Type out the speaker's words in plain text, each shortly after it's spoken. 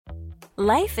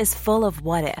Life is full of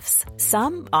what-ifs.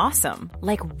 Some awesome,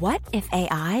 like what if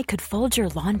AI could fold your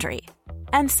laundry?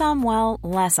 And some, well,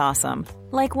 less awesome,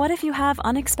 like what if you have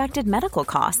unexpected medical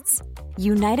costs?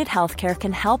 United Healthcare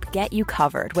can help get you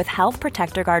covered with Health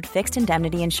Protector Guard fixed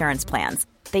indemnity insurance plans.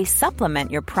 They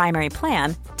supplement your primary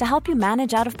plan to help you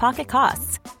manage out-of-pocket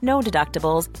costs. No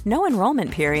deductibles, no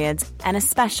enrollment periods, and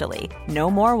especially no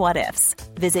more what-ifs.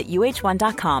 Visit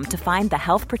uh1.com to find the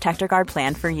Health Protector Guard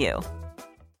plan for you.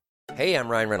 Hey, I'm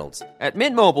Ryan Reynolds. At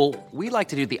Mint Mobile, we like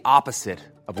to do the opposite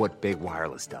of what Big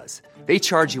Wireless does. They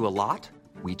charge you a lot,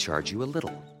 we charge you a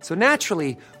little. So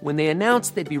naturally, when they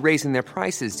announced they'd be raising their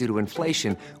prices due to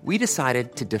inflation, we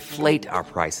decided to deflate our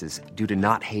prices due to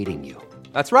not hating you.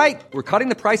 That's right. We're cutting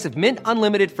the price of Mint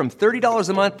Unlimited from $30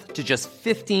 a month to just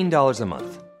 $15 a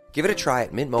month. Give it a try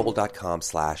at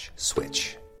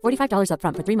mintmobile.com/switch. $45 up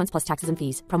front for 3 months plus taxes and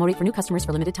fees. Promo rate for new customers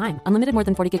for limited time. Unlimited more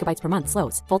than 40 gigabytes per month.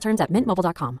 Slows full terms at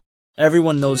mintmobile.com.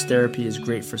 Everyone knows therapy is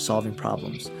great for solving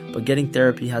problems, but getting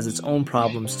therapy has its own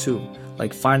problems too,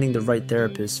 like finding the right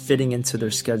therapist, fitting into their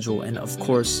schedule, and of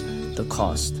course, the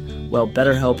cost. Well,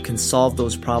 BetterHelp can solve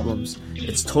those problems.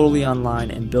 It's totally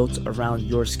online and built around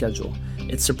your schedule.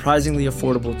 It's surprisingly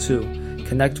affordable too.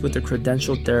 Connect with a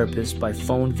credentialed therapist by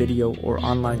phone, video, or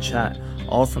online chat,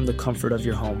 all from the comfort of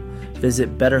your home.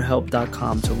 Visit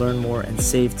BetterHelp.com to learn more and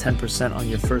save 10% on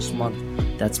your first month.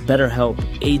 That's BetterHelp,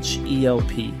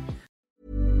 H-E-L-P.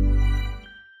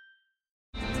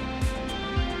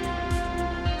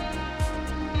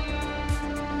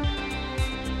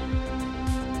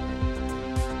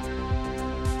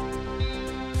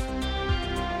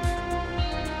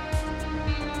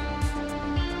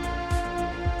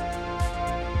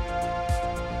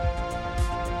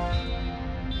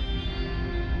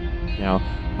 Now,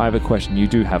 I have a question. You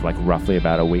do have like roughly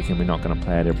about a week and we're not going to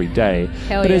play it every day.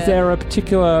 Hell but yeah. Is there a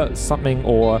particular something,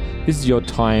 or this is your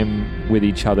time with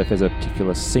each other, if there's a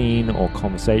particular scene or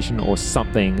conversation or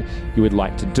something you would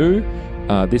like to do,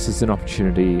 this is an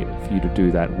opportunity for you to do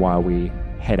that while we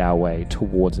head our way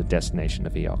towards a destination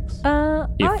of Eox.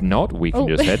 If not, we can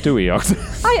just head to Eox.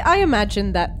 I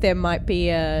imagine that there might be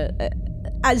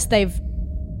as they've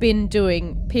been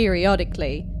doing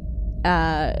periodically,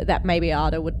 that maybe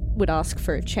Arda would ask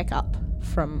for a checkup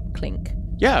from Clink.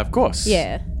 Yeah, of course.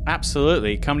 Yeah.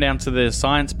 Absolutely. Come down to the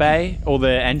science bay or the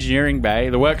engineering bay,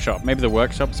 the workshop. Maybe the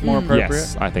workshop's more appropriate.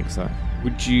 Yes, I think so.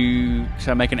 Should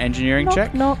I make an engineering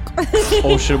check? Knock.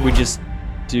 Or should we just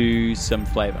do some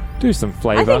flavor? Do some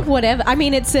flavor. I think whatever. I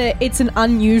mean, it's an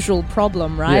unusual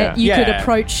problem, right? Yeah. You could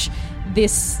approach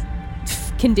this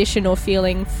condition or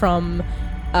feeling from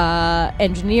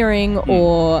engineering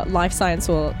or life science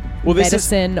or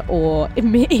medicine or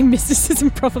mysticism,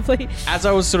 probably. As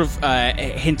I was sort of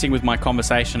hinting with my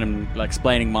conversation and like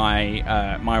explaining my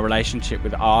my relationship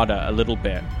with Arda a little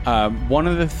bit, one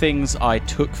of the things I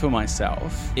took for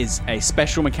myself is a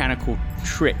special mechanical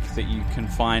trick that you can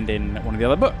find in one of the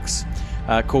other books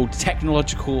called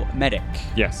Technological Medic.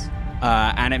 Yes.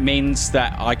 And it means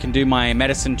that I can do my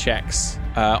medicine checks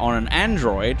on an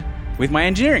android with my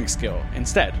engineering skill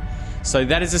instead. So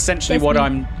that is essentially what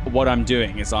I'm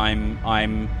doing. Is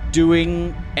I'm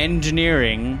doing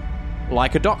engineering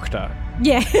like a doctor.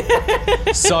 Yeah.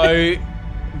 So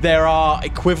there are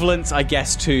equivalents, I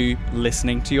guess, to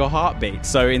listening to your heartbeat.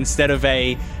 So instead of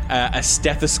a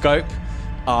stethoscope,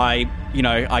 I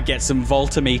get some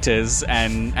voltmeters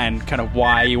and kind of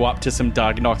wire you up to some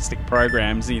diagnostic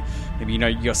programs. Maybe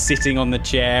you're sitting on the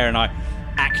chair and I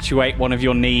actuate one of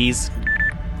your knees.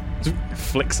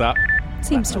 Flicks up.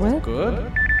 Seems to work.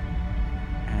 Good.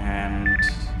 And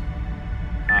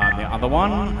the other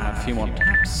one, a few more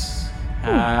taps.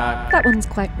 That one's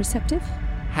quite receptive.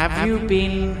 Have you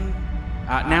been...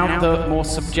 now the more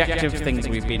subjective things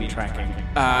we've been tracking.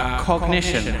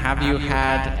 Cognition. Have you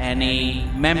had any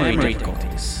memory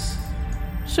difficulties?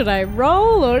 Should I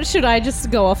roll or should I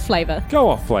just go off flavor? Go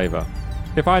off flavor.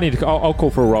 If I need to, I'll call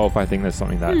for a roll if I think there's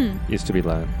something that is to be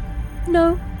learned.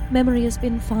 No, memory has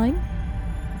been fine.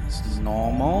 It's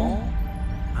normal.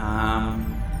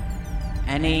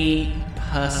 Any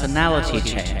personality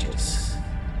changes?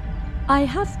 I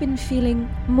have been feeling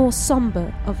more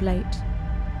somber of late.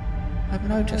 I've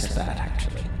noticed that,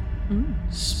 actually.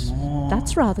 Small.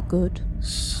 That's rather good.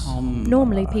 Somber.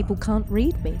 Normally people can't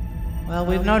read me. Well,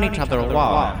 we've known each other a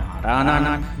while, and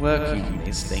I'm working on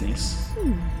these things.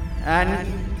 And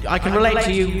I can relate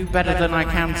to you better than I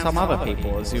can some other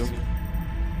people, as you're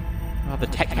rather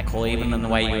technical even in the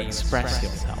way you express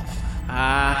yourself.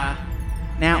 Now,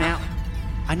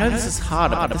 I know this is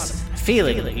harder, but this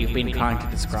feeling that you've been trying to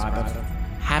describe of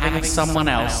having someone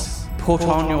else put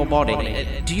on your body,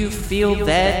 do you feel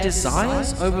their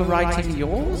desires overwriting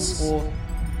yours, or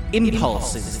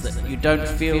impulses that you don't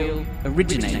feel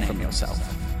originate from yourself?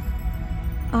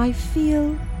 I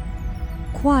feel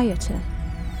quieter,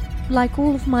 like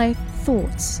all of my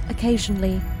thoughts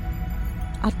occasionally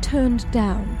are turned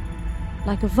down,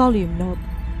 like a volume knob,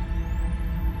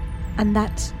 and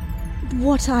that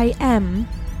what I am,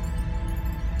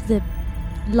 the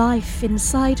life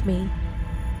inside me,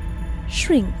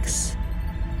 shrinks.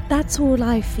 That's all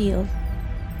I feel.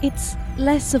 It's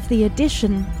less of the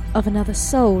addition of another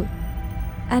soul,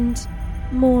 and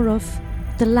more of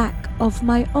the lack of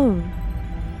my own.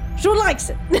 Sure likes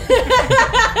it.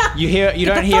 You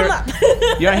don't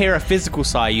hear a physical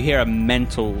sigh. You hear a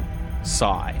mental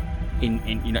sigh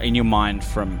in your mind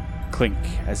from Clink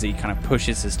as he kind of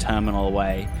pushes his terminal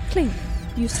away. Clink,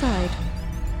 you sighed.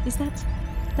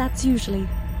 That's usually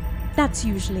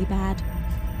bad.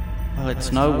 Well,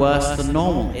 it's no worse than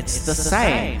normal. It's the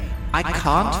same. I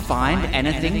can't find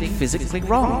anything physically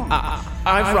wrong.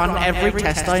 I've run every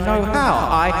test I know how.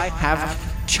 I have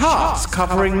charts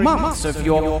covering months of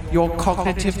your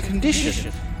cognitive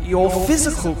condition, your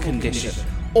physical condition,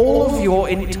 all of your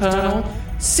internal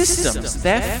systems.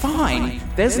 They're fine.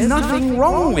 There's nothing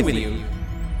wrong with you.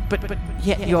 But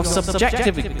yet your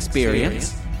subjective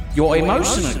experience, your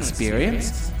emotional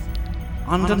experience,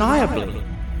 undeniably.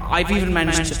 I've even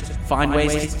managed to find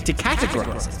ways to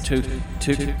categorize it,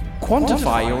 to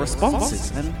quantify your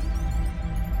responses, and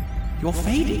you're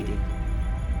fading.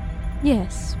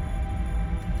 Yes.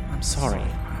 I'm sorry.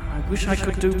 I wish I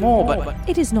could do more, but...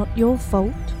 It is not your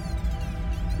fault.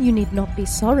 You need not be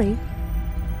sorry,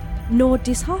 nor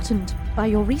disheartened by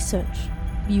your research.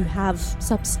 You have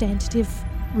substantive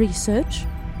research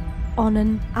on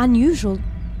an unusual,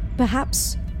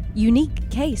 perhaps unique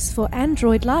case for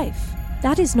android life.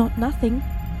 That is not nothing.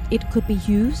 It could be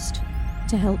used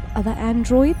to help other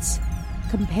androids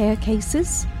compare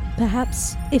cases.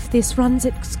 Perhaps if this runs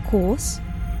its course,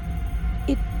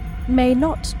 it may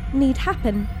not need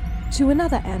happen to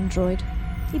another android.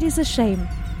 It is a shame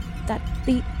that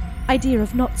the idea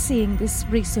of not seeing this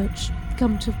research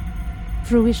come to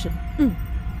fruition.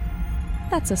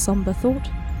 That's a somber thought,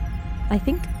 I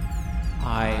think.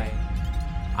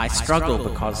 I struggle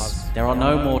because there are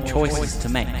no more choices to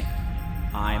make.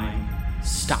 I'm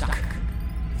stuck.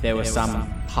 If there was some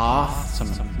path,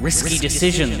 some risky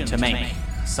decision to make,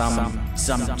 some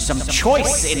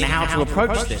choice in how to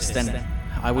approach this, then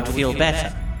I would feel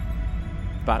better.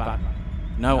 But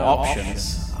no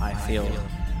options. I feel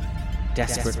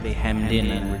desperately hemmed in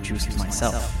and reduced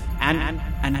myself. And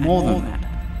more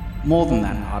than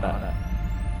that, Ada.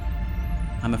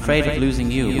 I'm afraid of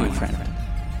losing you, my friend.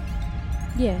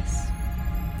 Yes,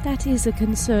 that is a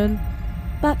concern,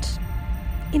 but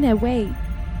in a way,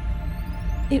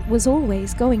 it was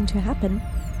always going to happen.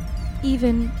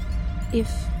 Even if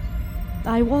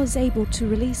I was able to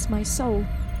release my soul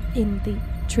in the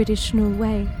traditional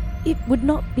way, it would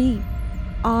not be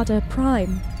Ada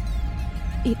Prime.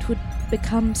 It would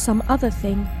become some other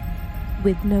thing,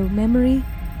 with no memory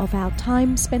of our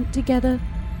time spent together,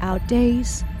 our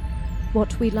days,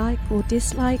 what we like or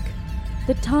dislike.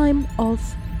 The time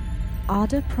of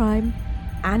Ada Prime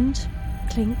and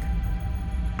Clink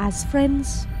as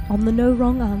friends on the No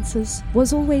Wrong Answers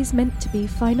was always meant to be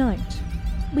finite.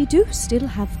 We do still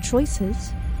have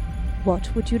choices.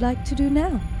 What would you like to do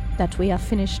now that we have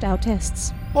finished our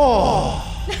tests? And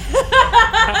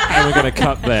we're going to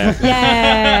cut there.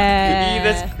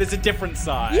 Yeah. There's a different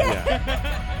side.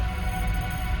 Yeah.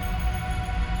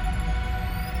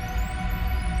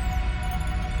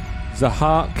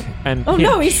 Zahak and Oh Pinch.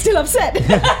 no, he's still upset.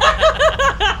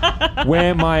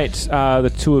 Where might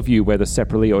the two of you, whether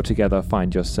separately or together,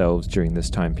 find yourselves during this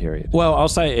time period? Well, I'll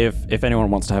say if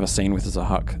anyone wants to have a scene with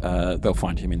Zahak, they'll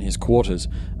find him in his quarters.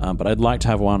 But I'd like to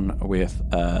have one with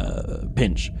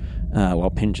Pinch, while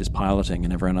Pinch is piloting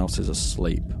and everyone else is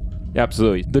asleep.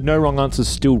 Absolutely. The No Wrong Answers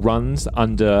still runs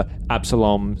under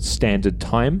Absalom standard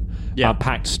time,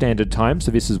 packed standard time.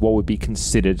 So this is what would be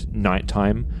considered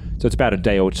nighttime. So it's about a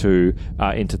day or two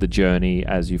into the journey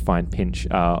as you find Pinch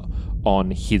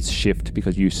on his shift,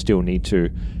 because you still need to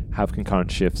have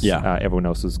concurrent shifts. Everyone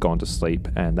else has gone to sleep,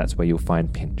 and that's where you'll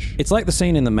find Pinch. It's like the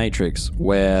scene in The Matrix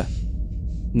where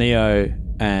Neo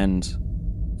and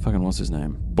fucking what's his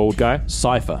name? Bald guy?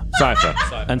 Cypher. Cypher.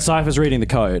 And Cypher's reading the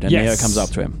code, and Yes. Neo comes up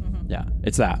to him. Yeah,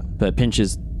 it's that. But Pinch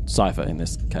is Cypher in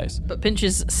this case. But Pinch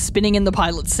is spinning in the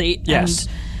pilot's seat Yes.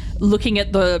 and looking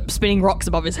at the spinning rocks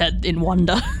above his head in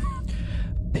wonder.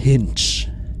 Pinch.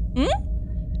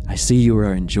 I see you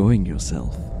are enjoying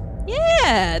yourself.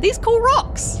 Yeah, these cool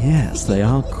rocks. Yes, they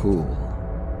are cool.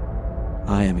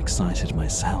 I am excited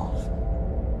myself.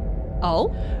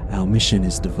 Oh? Our mission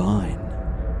is divine.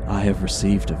 I have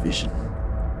received a vision.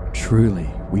 Truly,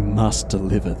 we must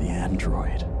deliver the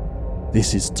android.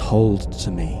 This is told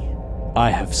to me. I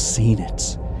have seen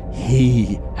it.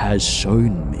 He has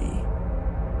shown me.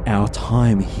 Our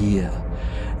time here,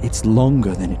 it's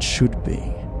longer than it should be.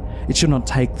 It should not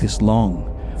take this long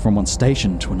from one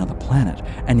station to another planet,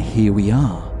 and here we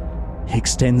are. He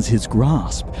extends his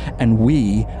grasp, and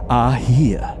we are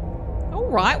here. All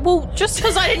right, well, just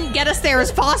because I didn't get us there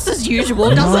as fast as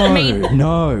usual doesn't mean...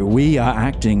 No, we are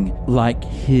acting like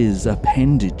his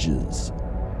appendages.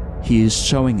 He is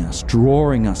showing us,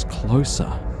 drawing us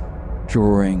closer,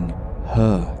 drawing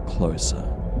her closer,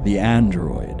 the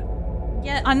android.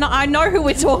 Yeah, I know who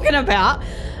we're talking about.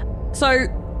 So,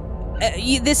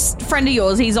 this friend of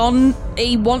yours, he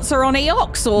wants her on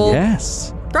Eox, or...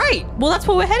 Yes. Great. Well, that's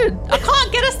where we're headed. I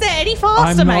can't get us there any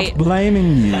faster, I'm mate. not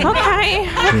blaming you.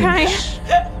 Okay.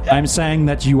 I'm saying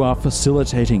that you are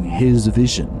facilitating his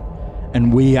vision,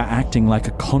 and we are acting like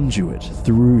a conduit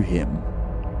through him.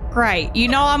 Great. You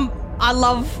know, I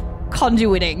love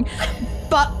conduiting,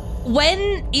 but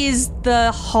when is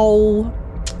the whole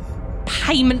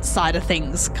payment side of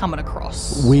things coming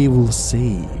across? We will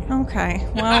see. Okay.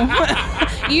 Well,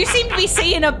 you seem to be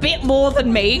seeing a bit more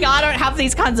than me. I don't have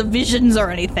these kinds of visions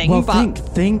or anything. Well, but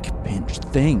think, Pinch.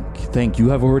 Think. You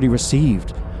have already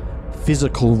received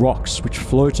physical rocks which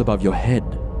float above your head.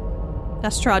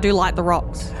 That's true. I do like the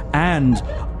rocks. And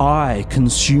I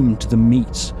consumed the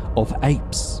meat of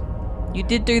apes. You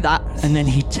did do that. And then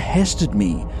he tested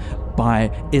me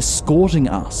by escorting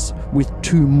us with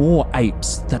 2 more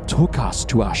apes that took us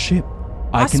to our ship.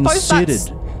 I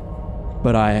considered,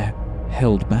 but I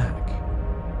held back.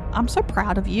 I'm so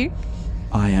proud of you.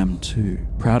 I am too.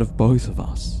 Proud of both of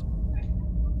us.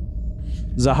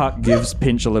 Zahak gives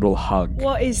Pinch a little hug.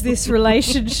 What is this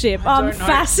relationship? I'm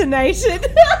fascinated.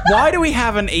 Why do we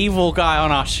have an evil guy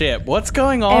on our ship? What's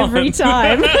going on? Every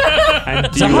time. And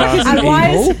Zahak isn't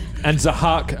evil. And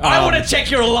Zahak... I want to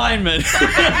check your alignment.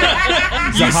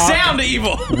 You sound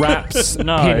evil. Wraps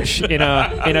Pinch in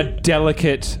a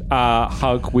delicate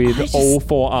hug with all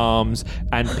 4 arms,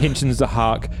 and Pinch and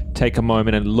Zahak take a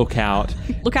moment and look out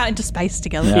into space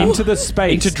together. Yeah. Into the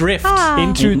space, into drift,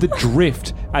 into the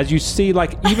drift. As you see,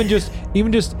 like even just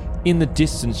in the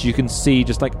distance, you can see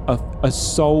just like a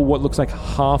soul, what looks like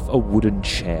half a wooden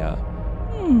chair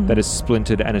that is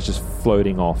splintered and is just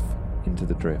floating off into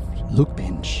the drift. Look,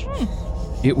 Pinch.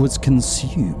 It was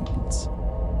consumed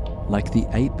like the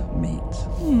ape meat.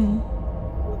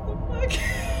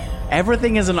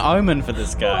 Everything is an omen for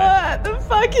this guy. What the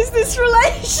fuck is this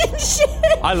relationship?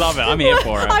 I love it. I'm here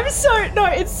for it.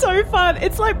 It's so fun.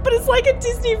 It's like a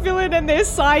Disney villain and their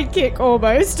sidekick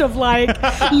almost of like,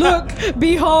 look,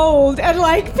 behold, and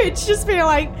like Pinch just being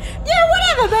like, yeah,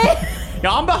 whatever, man.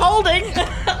 Yeah, I'm beholding.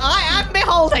 I am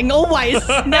beholding, always.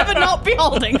 Never not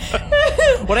beholding.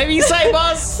 Whatever you say,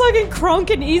 boss. Fucking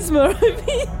Kronk and Yzma.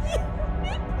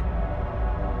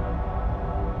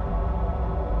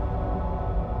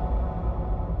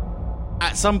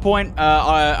 At some point,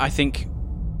 I think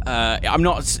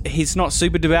he's not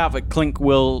super devout, but Clink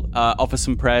will offer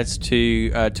some prayers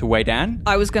to Wei-Dan.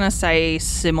 I was going to say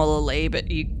similarly,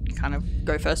 but you kind of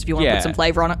go first if you want to put some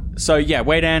flavor on it. So yeah,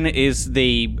 Wei-Dan is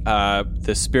the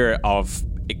spirit of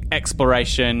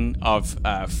exploration, of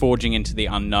forging into the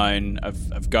unknown,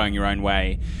 of going your own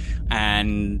way,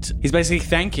 and he's basically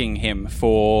thanking him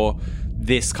for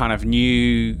this kind of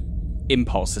new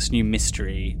impulse, this new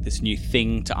mystery, this new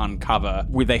thing to uncover.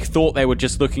 Where they thought they were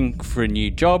just looking for a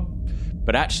new job,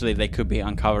 but actually they could be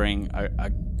uncovering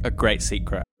a great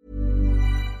secret.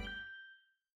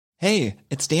 Hey,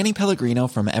 it's Danny Pellegrino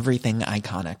from Everything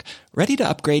Iconic. Ready to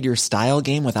upgrade your style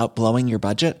game without blowing your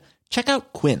budget? Check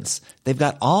out Quince. They've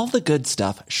got all the good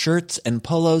stuff, shirts and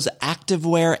polos,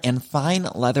 activewear, and fine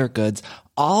leather goods,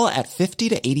 all at 50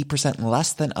 to 80%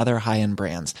 less than other high-end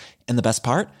brands. And the best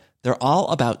part? They're all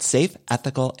about safe,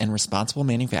 ethical, and responsible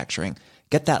manufacturing.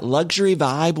 Get that luxury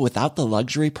vibe without the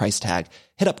luxury price tag.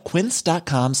 Hit up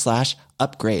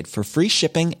quince.com/upgrade for free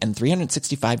shipping and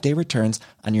 365-day returns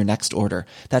on your next order.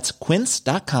 That's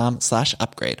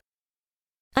quince.com/upgrade.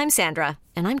 I'm Sandra,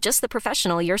 and I'm just the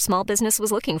professional your small business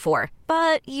was looking for.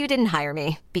 But you didn't hire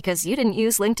me because you didn't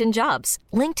use LinkedIn Jobs.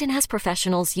 LinkedIn has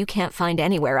professionals you can't find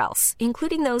anywhere else,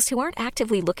 including those who aren't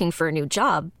actively looking for a new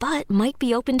job, but might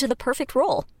be open to the perfect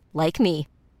role, like me.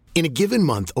 In a given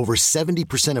month, over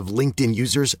 70% of LinkedIn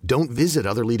users don't visit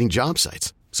other leading job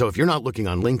sites. So if you're not looking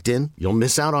on LinkedIn, you'll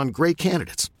miss out on great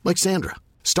candidates like Sandra.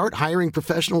 Start hiring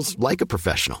professionals like a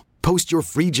professional. Post your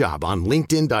free job on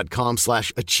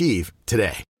linkedin.com/achieve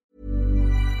today.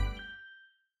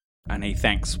 And he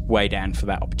thanks Waydan for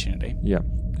that opportunity. Yeah.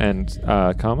 And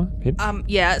Karma? Hint?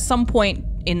 Yeah, at some point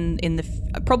in the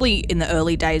probably in the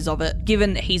early days of it,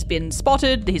 given that he's been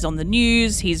spotted, he's on the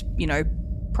news, he's,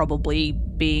 probably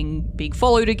being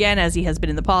followed again as he has been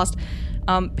in the past.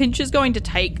 Pinch is going to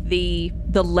take the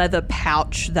leather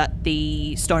pouch that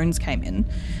the stones came in,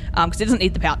 because he doesn't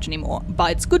need the pouch anymore,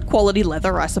 but it's good quality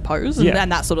leather, I suppose,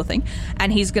 and that sort of thing.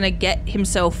 And he's going to get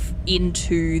himself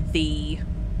into the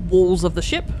walls of the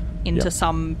ship, into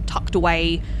some tucked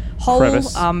away hole,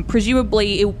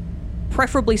 presumably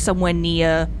preferably somewhere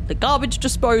near the garbage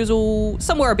disposal,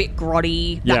 somewhere a bit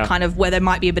grotty, that kind of where there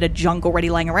might be a bit of junk already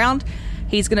laying around.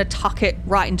 He's going to tuck it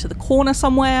right into the corner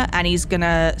somewhere, and he's going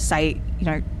to say,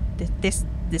 this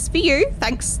for you,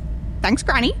 thanks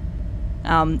Granny,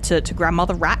 to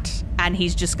Grandmother Rat, and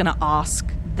he's just going to ask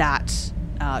that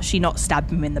she not stab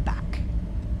him in the back,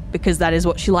 because that is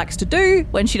what she likes to do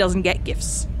when she doesn't get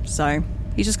gifts. So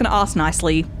he's just going to ask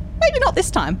nicely, maybe not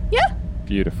this time, yeah?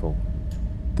 Beautiful.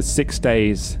 The 6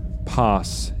 days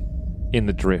pass in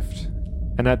the drift,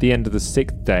 and at the end of the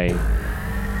 6th day...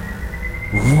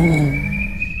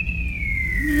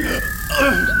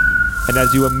 And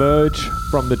as you emerge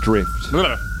from the drift,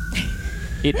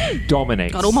 it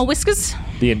dominates. Got all my whiskers?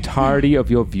 The entirety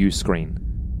of your view screen.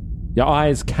 Your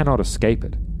eyes cannot escape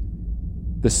it.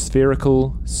 The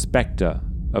spherical spectre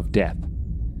of death.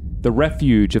 The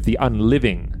refuge of the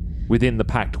unliving within the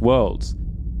packed worlds.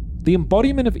 The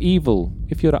embodiment of evil,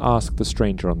 if you're to ask the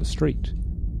stranger on the street.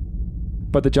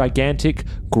 But the gigantic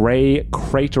grey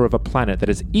crater of a planet that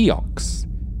is Eox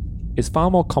is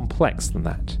far more complex than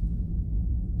that.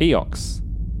 Eox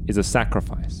is a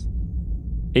sacrifice.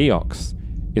 Eox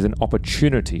is an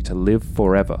opportunity to live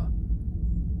forever.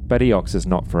 But Eox is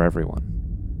not for everyone.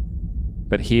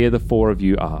 But here the 4 of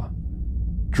you are,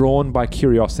 drawn by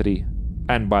curiosity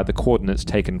and by the coordinates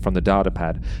taken from the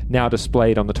datapad, now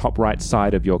displayed on the top right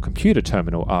side of your computer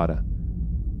terminal, Arda.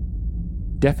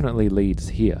 Definitely leads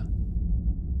here.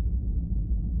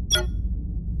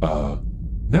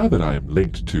 Now that I am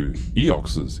linked to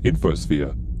Eox's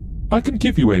infosphere, I can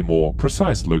give you a more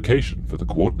precise location for the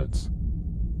coordinates.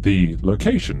 The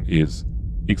location is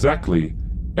exactly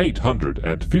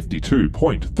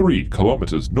 852.3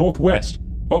 kilometers northwest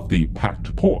of the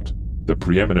packed port, the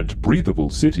preeminent breathable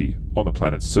city on the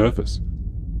planet's surface.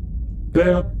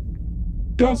 There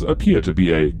does appear to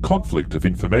be a conflict of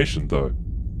information, though.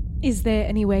 Is there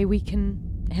any way we can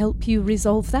help you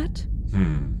resolve that?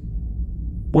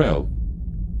 Well,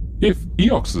 if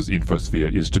Eox's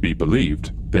infosphere is to be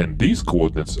believed, then these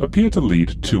coordinates appear to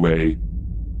lead to a...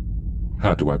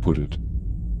 how do I put it?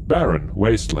 Barren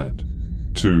wasteland.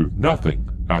 To nothing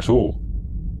at all.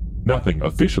 Nothing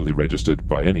officially registered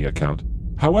by any account.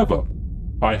 However,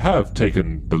 I have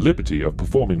taken the liberty of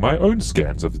performing my own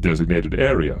scans of the designated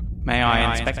area. May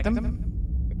I inspect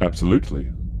them? Absolutely.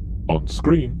 On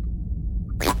screen.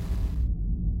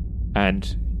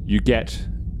 And you get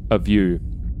a view.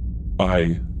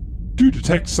 I do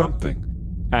detect something.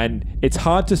 And it's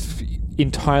hard to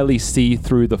entirely see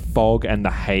through the fog and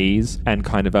the haze and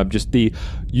kind of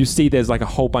you see there's like a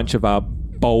whole bunch of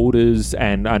boulders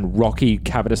and rocky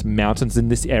cavernous mountains in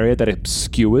this area that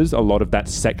obscures a lot of that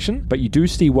section, but you do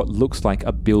see what looks like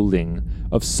a building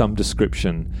of some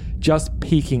description just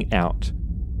peeking out.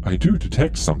 I do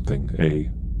detect something, a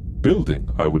building,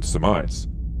 I would surmise.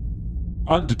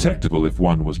 Undetectable if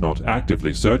one was not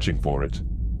actively searching for it.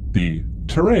 The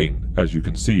terrain, as you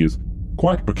can see, is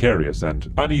quite precarious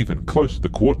and uneven close to the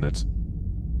coordinates.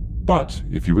 But,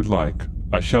 if you would like,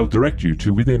 I shall direct you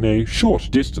to within a short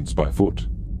distance by foot.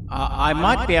 I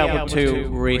might be able to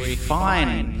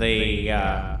refine the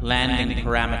landing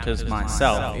parameters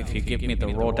myself if you give me the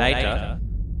raw data.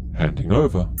 Handing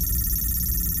over.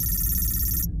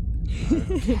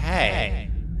 Okay.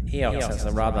 Eox has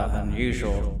a rather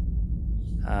unusual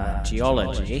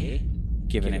geology,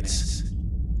 given its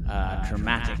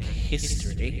dramatic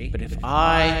history, but if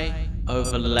I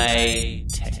overlay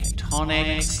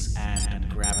tectonics and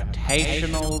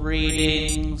gravitational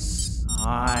readings,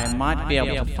 I might be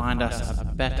able to find us a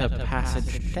better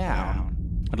passage down.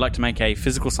 I'd like to make a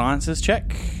physical sciences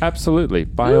check. Absolutely,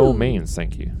 by all means,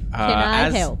 thank you. Can I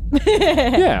help?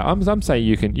 Yeah, I'm saying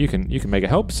you can make a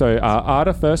help. So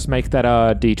Arda, first make that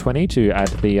D20 to add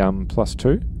the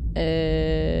 +2.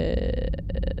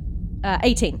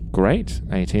 18. Great.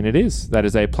 18 it is. That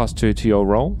is a +2 to your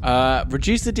roll.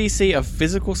 Reduce the DC of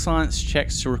physical science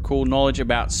checks to recall knowledge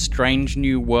about strange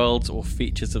new worlds or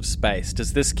features of space.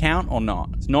 Does this count or not?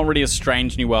 It's not really a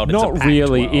strange new world. It's a Not packed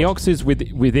really. world. Eox is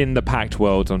within the packed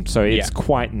world, so it's Yeah.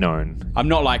 quite known. I'm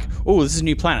not like, oh, this is a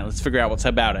new planet. Let's figure out what's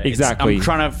about it. Exactly. I'm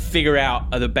trying to figure out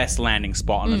the best landing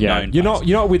spot on a Yeah, known you're place.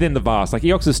 not within the vast. Like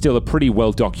Eox is still a pretty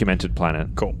well documented planet.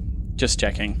 Cool. Just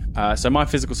checking. So my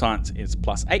physical science is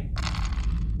 +8.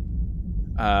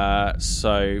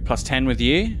 So +10 with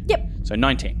you. Yep. So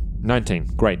 19. 19.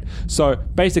 Great. So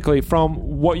basically, from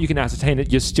what you can ascertain,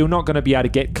 you're still not going to be able to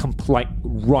get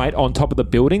right on top of the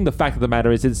building. The fact of the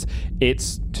matter is,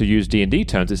 it's to use D&D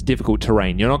terms, it's difficult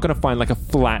terrain. You're not going to find like a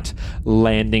flat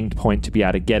landing point to be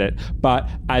able to get it. But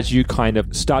as you kind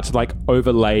of start to like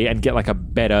overlay and get like a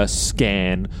better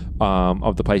scan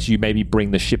of the place, you maybe bring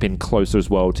the ship in closer as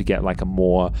well to get like a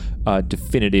more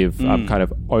definitive kind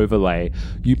of overlay.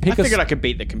 You pick I figured I could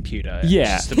beat the computer.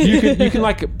 Yeah, It's just you can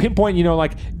like pinpoint,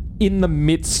 like in the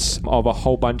midst of a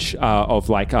whole bunch of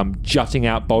like jutting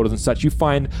out boulders and such, you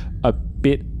find a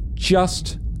bit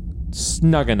just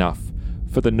snug enough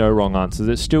for the no wrong answers.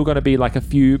 It's still going to be like a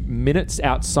few minutes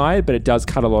outside, but it does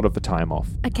cut a lot of the time off.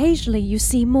 Occasionally you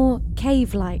see more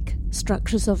cave-like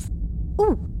structures of...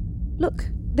 Oh, look,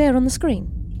 there on the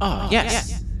screen. Oh,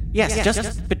 yes. Yes,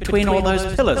 just between all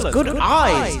those pillars. Good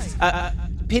eyes.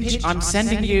 Pinch, I'm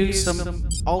sending you some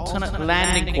alternate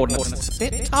landing coordinates. It's a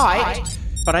bit tight,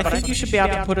 but I think you should be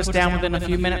able to put us down within a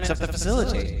few minutes of the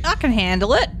facility. I can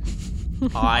handle it.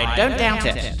 I don't doubt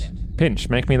it. Pinch,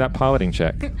 make me that piloting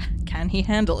check. Can he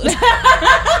handle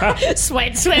it?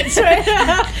 Sweat. so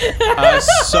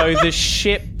the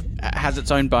ship has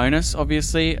its own bonus,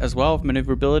 obviously, as well, of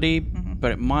maneuverability,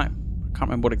 but I can't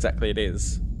remember what exactly it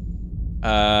is.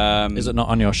 Is it not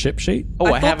on your ship sheet? Oh,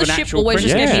 I thought have the an ship actual always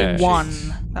just printed gave sheet. me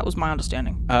 1. That was my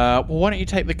understanding. Well, why don't you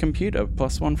take the computer,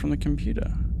 +1 from the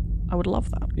computer? I would love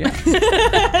that.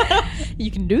 Yeah.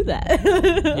 You can do that.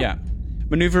 Yeah.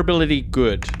 Maneuverability,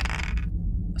 good.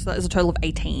 So that is a total of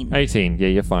 18. 18, yeah,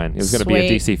 you're fine. It was going to be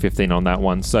a Sweet. DC 15 on that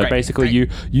one. So Great, basically,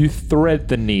 great. you thread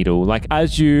the needle. Like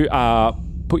as you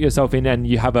put yourself in and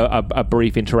you have a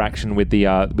brief interaction with the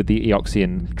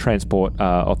Eoxian Transport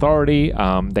Authority,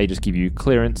 they just give you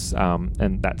clearance,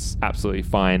 and that's absolutely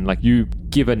fine. Like you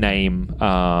give a name,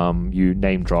 you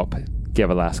name drop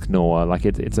Gevalask Noah. Like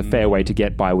it's a fair way to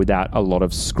get by without a lot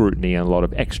of scrutiny and a lot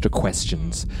of extra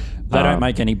questions. They don't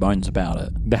make any bones about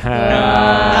it.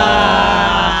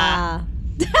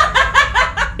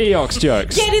 Eox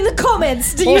jokes. Get in the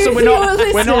comments. Also, we're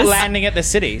not landing at the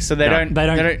city, so they don't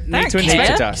need to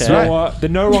inspect us. So the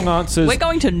no wrong answers. We're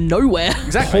going to nowhere.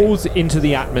 Exactly. Pulls into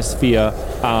the atmosphere,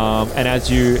 and as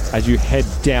you head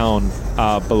down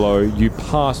below, you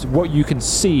pass what you can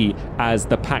see as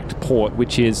the packed port,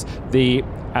 which is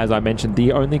as I mentioned,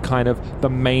 the only kind of the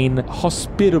main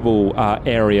hospitable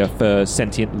area for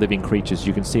sentient living creatures.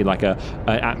 You can see like an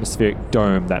atmospheric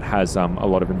dome that has a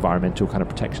lot of environmental kind of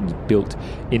protections built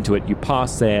into it. You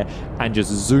pass there and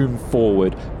just zoom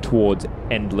forward towards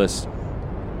endless,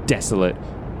 desolate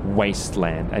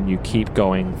wasteland, and you keep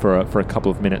going for a couple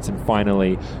of minutes, and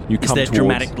finally you come Is there towards...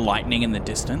 dramatic lightning in the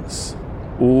distance?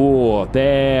 Oh,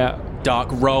 there... Dark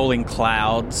rolling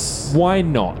clouds. Why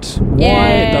not?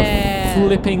 Yeah. Why the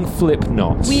flipping flip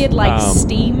not? Weird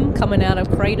steam coming out of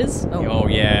craters. Oh,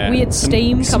 yeah. Weird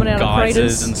steam Some coming out of geysers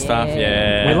craters and stuff,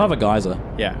 yeah. We love a geyser.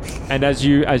 Yeah. And as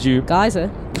you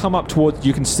Geyser. come up towards,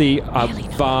 you can see a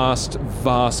vast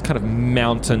kind of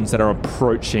mountains that are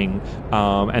approaching,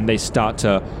 and they start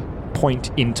to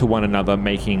point into one another,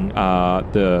 making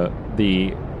the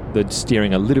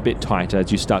steering a little bit tighter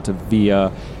as you start to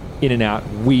veer in and out,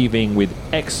 weaving with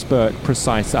expert,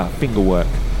 precise fingerwork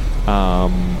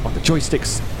on the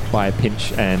joysticks by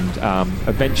Pinch, and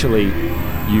eventually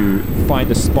you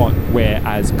find a spot where,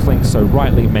 as Clink so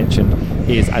rightly mentioned,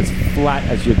 is as flat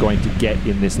as you're going to get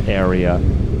in this area,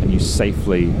 and you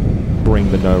safely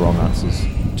bring the no wrong answers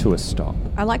to a stop.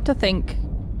 I like to think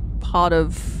part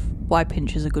of why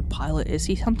Pinch is a good pilot is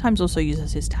he sometimes also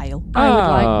uses his tail.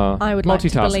 I would like to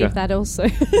multitasker. believe that also.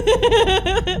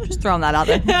 Just throwing that out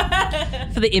there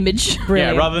for the image.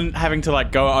 Yeah, rather than having to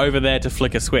like go over there to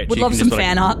flick a switch. Would you love can some just,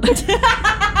 fan art.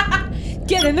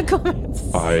 Get in the comments.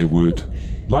 I would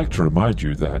like to remind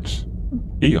you that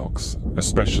Eox,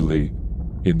 especially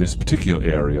in this particular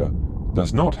area,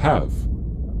 does not have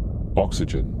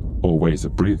oxygen or ways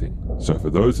of breathing. So for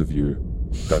those of you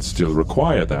that still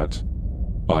require that,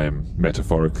 I am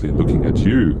metaphorically looking at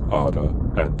you, Arda,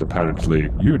 and apparently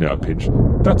you now, Pinch.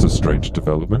 That's a strange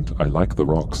development. I like the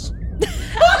rocks.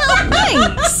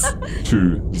 Thanks.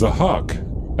 To Zahak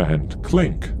and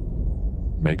Clink,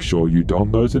 Make sure you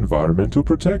don those environmental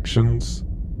protections.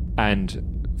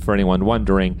 And for anyone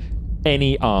wondering,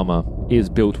 any armor is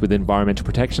built with environmental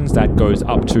protections that goes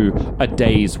up to a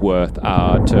day's worth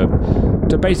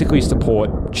to basically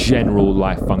support general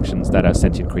life functions that a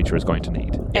sentient creature is going to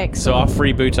need. So our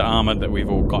freebooter armor that we've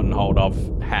all gotten hold of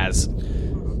has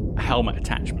helmet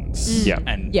attachments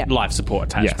and life support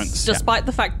attachments. Despite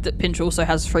the fact that Pinch also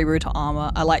has freebooter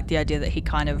armor, I like the idea that he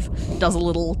kind of does a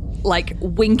little like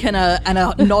wink and a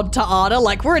nod to Arda,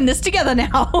 like we're in this together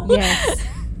now. Yes.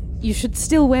 You should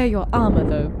still wear your armor,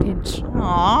 though, Pinch.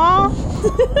 Aww.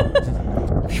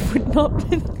 You would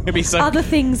not. It'd be so... Other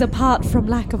things apart from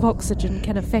lack of oxygen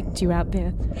can affect you out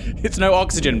there. It's no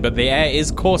oxygen, but the air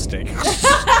is caustic.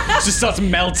 It just starts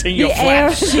melting your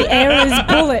flesh. The air is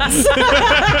bullets.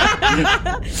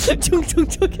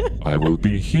 I will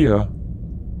be here.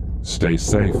 Stay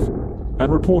safe.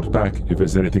 And report back if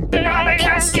there's anything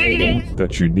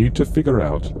that you need to figure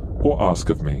out or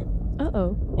ask of me.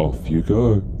 Uh-oh. Off you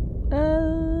go.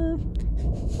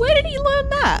 Where did he learn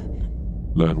that?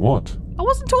 Learn what? I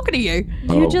wasn't talking to you.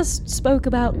 You just spoke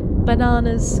about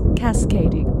bananas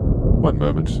cascading. One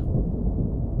moment.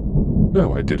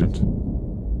 No, I didn't.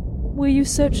 Were you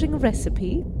searching a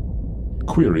recipe?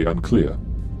 Query unclear.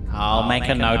 I'll make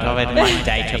a note of it in my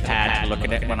data pad to look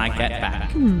at it when I get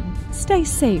back. Stay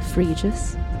safe,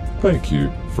 Regis. Thank you,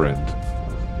 friend.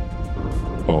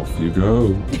 Off you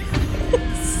go.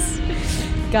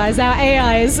 Guys, our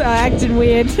AIs are acting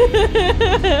weird.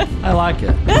 I like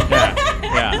it.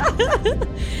 Yeah.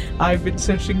 I've been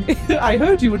searching. I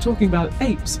heard you were talking about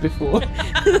apes before.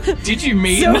 Did you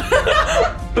mean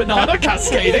banana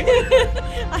cascading?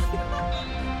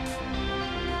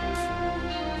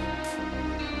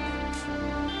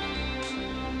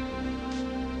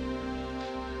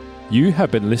 You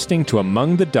have been listening to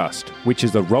Among the Dust, which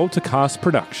is a Roll to Cast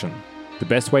production. The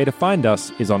best way to find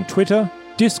us is on Twitter,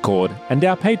 Discord, and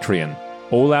our Patreon.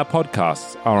 All our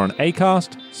podcasts are on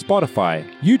Acast, Spotify,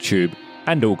 YouTube,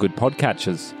 and all good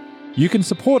podcatchers. You can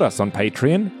support us on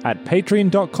Patreon at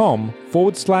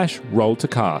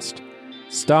patreon.com/roll-to-cast.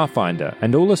 Starfinder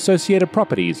and all associated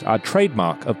properties are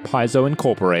trademark of Paizo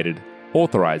Incorporated,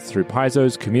 authorized through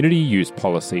Paizo's community use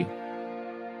policy.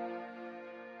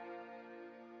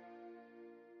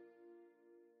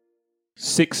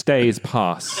 Six days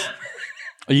pass.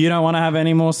 You don't want to have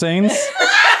any more scenes?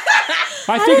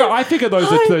 I figure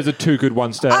those are two good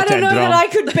ones to end it on. I don't know that I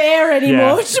could bear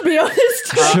anymore, to be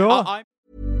honest. Sure.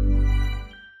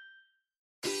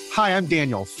 Hi, I'm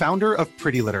Daniel, founder of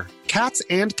Pretty Litter. Cats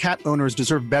and cat owners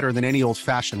deserve better than any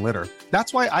old-fashioned litter.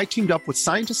 That's why I teamed up with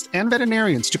scientists and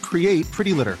veterinarians to create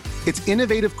Pretty Litter. Its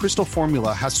innovative crystal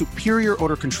formula has superior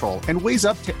odor control and weighs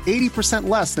up to 80%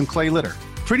 less than clay litter.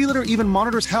 Pretty Litter even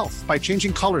monitors health by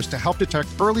changing colors to help detect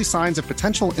early signs of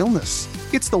potential illness.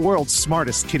 It's the world's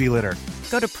smartest kitty litter.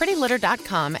 Go to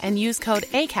prettylitter.com and use code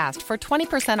ACAST for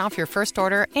 20% off your first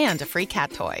order and a free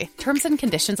cat toy. Terms and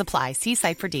conditions apply. See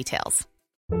site for details.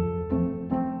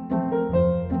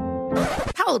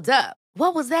 Hold up.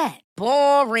 What was that?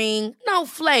 Boring. No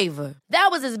flavor. That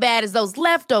was as bad as those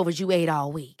leftovers you ate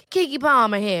all week. Keke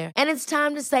Palmer here, and it's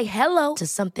time to say hello to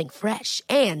something fresh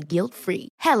and guilt-free.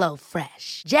 Hello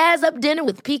Fresh. Jazz up dinner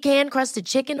with pecan-crusted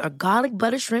chicken or garlic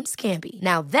butter shrimp scampi.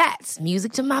 Now that's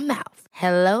music to my mouth.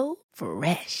 Hello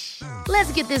Fresh.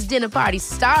 Let's get this dinner party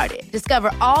started.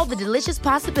 Discover all the delicious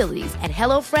possibilities at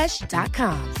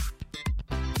HelloFresh.com.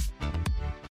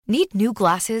 Need new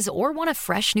glasses or want a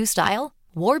fresh new style?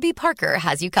 Warby Parker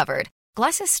has you covered.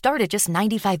 Glasses start at just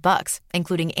 $95,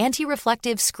 including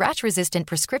anti-reflective, scratch-resistant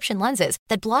prescription lenses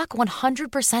that block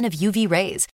 100% of UV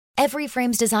rays. Every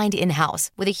frame's designed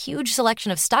in-house with a huge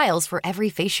selection of styles for every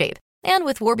face shape. And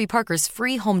with Warby Parker's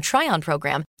free home try-on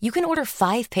program, you can order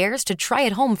 5 pairs to try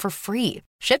at home for free.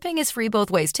 Shipping is free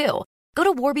both ways, too. Go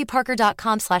to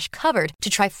warbyparker.com/covered to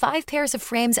try 5 pairs of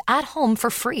frames at home for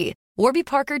free.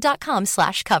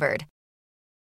 warbyparker.com/covered.